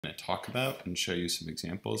going to talk about and show you some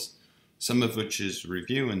examples, some of which is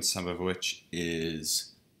review and some of which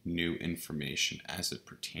is new information as it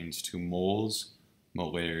pertains to moles,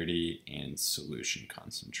 molarity, and solution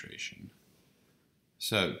concentration.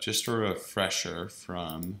 So just a refresher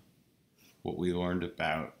from what we learned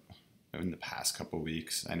about in the past couple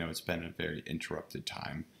weeks. I know it's been a very interrupted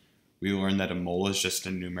time. We learned that a mole is just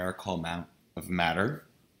a numerical amount of matter,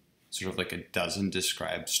 sort of like a dozen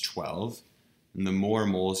describes 12. And the more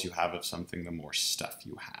moles you have of something, the more stuff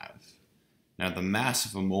you have. Now, the mass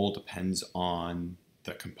of a mole depends on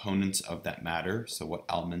the components of that matter, so what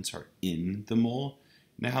elements are in the mole.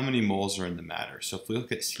 Now, how many moles are in the matter? So if we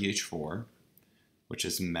look at CH4, which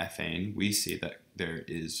is methane, we see that there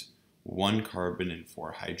is 1 carbon and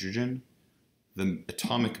 4 hydrogen. The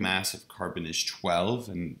atomic mass of carbon is 12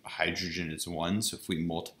 and hydrogen is 1. So if we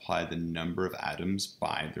multiply the number of atoms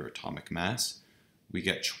by their atomic mass, we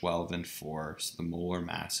get 12 and 4. So the molar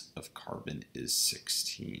mass of carbon is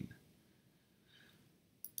 16.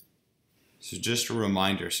 So just a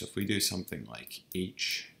reminder, so if we do something like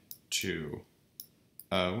H2O,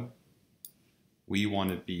 we want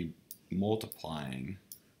to be multiplying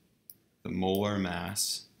the molar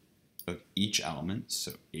mass of each element,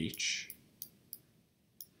 so H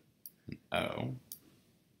and O,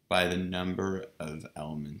 by the number of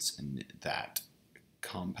elements in that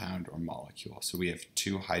compound or molecule. So we have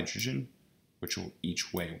 2 hydrogen, which will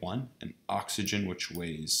each weigh 1, and oxygen, which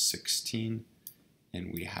weighs 16,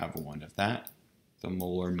 and we have 1 of that. The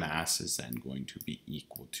molar mass is then going to be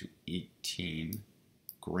equal to 18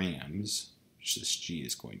 grams, which this G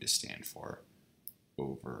is going to stand for,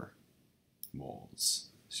 over moles.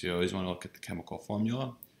 So you always want to look at the chemical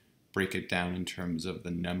formula, break it down in terms of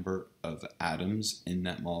the number of atoms in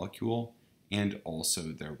that molecule, and also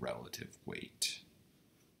their relative weight.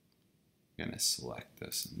 I'm going to select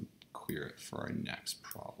this and clear it for our next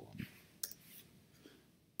problem.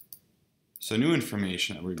 So new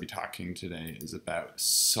information that we'll be talking today is about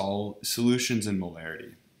solutions and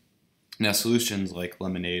molarity. Now, solutions like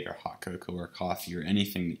lemonade or hot cocoa or coffee or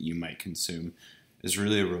anything that you might consume is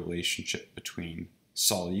really a relationship between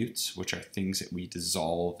solutes, which are things that we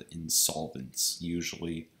dissolve in solvents,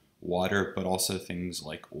 usually water, but also things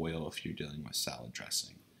like oil if you're dealing with salad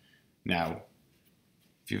dressing. Now,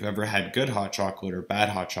 if you've ever had good hot chocolate or bad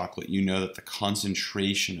hot chocolate, you know that the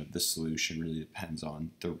concentration of the solution really depends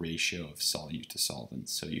on the ratio of solute to solvent.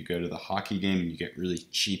 So you go to the hockey game and you get really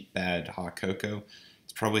cheap, bad hot cocoa.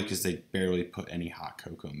 It's probably because they barely put any hot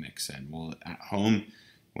cocoa mix in. Well, at home,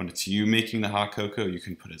 when it's you making the hot cocoa, you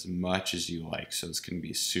can put as much as you like, so it's going to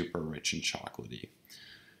be super rich and chocolatey.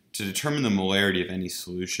 To determine the molarity of any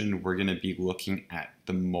solution, we're going to be looking at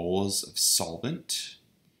the moles of solvent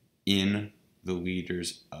in the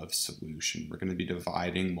liters of solution. We're going to be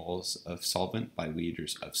dividing moles of solvent by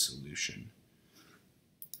liters of solution.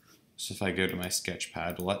 So if I go to my sketch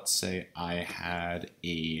pad, let's say I had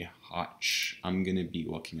I'm going to be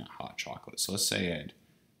looking at hot chocolate. So let's say I had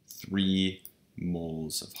 3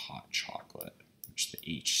 moles of hot chocolate, which the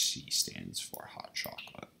HC stands for hot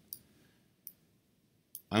chocolate.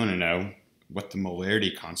 I want to know what the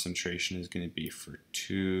molarity concentration is going to be for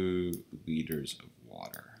 2 liters of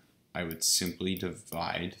water. I would simply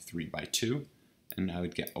divide 3 by 2, and I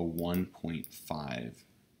would get a 1.5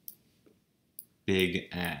 big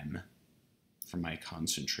M for my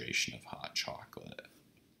concentration of hot chocolate.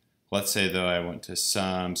 Let's say, though, I went to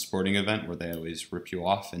some sporting event where they always rip you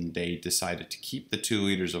off and they decided to keep the 2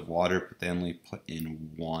 liters of water, but they only put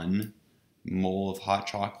in 1 mole of hot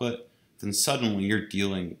chocolate, then suddenly you're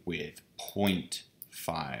dealing with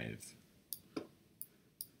 0.5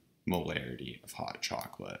 molarity of hot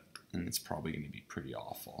chocolate, and it's probably going to be pretty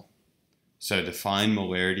awful. So to find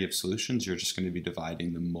molarity of solutions, you're just going to be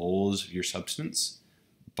dividing the moles of your substance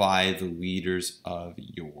by the liters of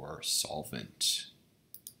your solvent.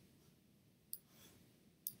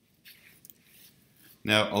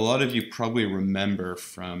 Now, a lot of you probably remember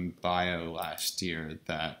from bio last year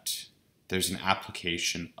that there's an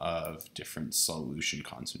application of different solution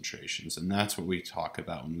concentrations, and that's what we talk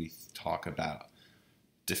about when we talk about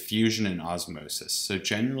diffusion and osmosis. So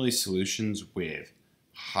generally, solutions with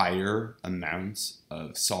higher amounts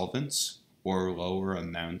of solvents or lower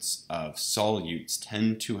amounts of solutes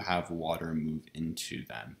tend to have water move into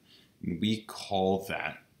them. And we call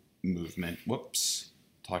that movement,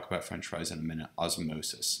 talk about French fries in a minute,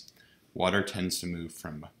 osmosis. Water tends to move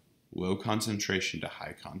from low concentration to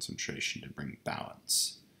high concentration to bring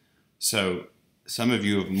balance. So some of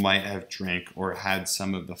you might have drank or had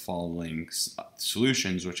some of the following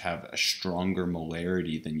solutions which have a stronger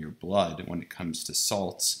molarity than your blood when it comes to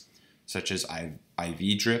salts. such as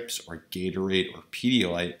IV drips or Gatorade or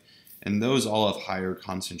Pedialyte, and those all have higher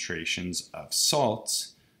concentrations of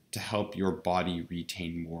salts to help your body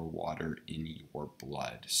retain more water in your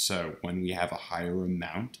blood. So when we have a higher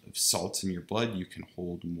amount of salts in your blood, you can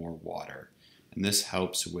hold more water. And this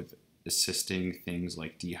helps with assisting things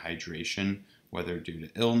like dehydration, whether due to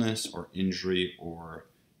illness or injury or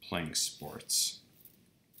playing sports.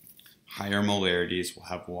 Higher molarities will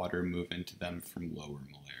have water move into them from lower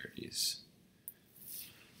molarities.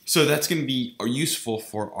 So that's going to be useful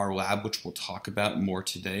for our lab, which we'll talk about more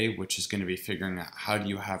today, which is going to be figuring out how do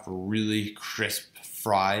you have really crisp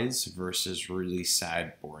fries versus really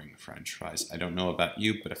sad, boring French fries. I don't know about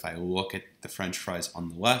you, but if I look at the French fries on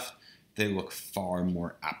the left, they look far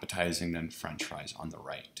more appetizing than French fries on the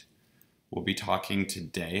right. We'll be talking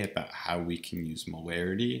today about how we can use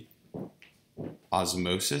molarity,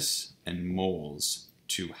 osmosis, and moles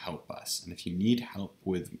to help us. And if you need help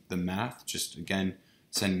with the math, just again,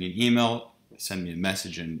 send me an email, send me a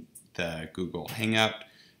message in the Google Hangout,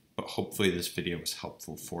 but hopefully this video was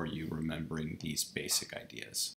helpful for you remembering these basic ideas.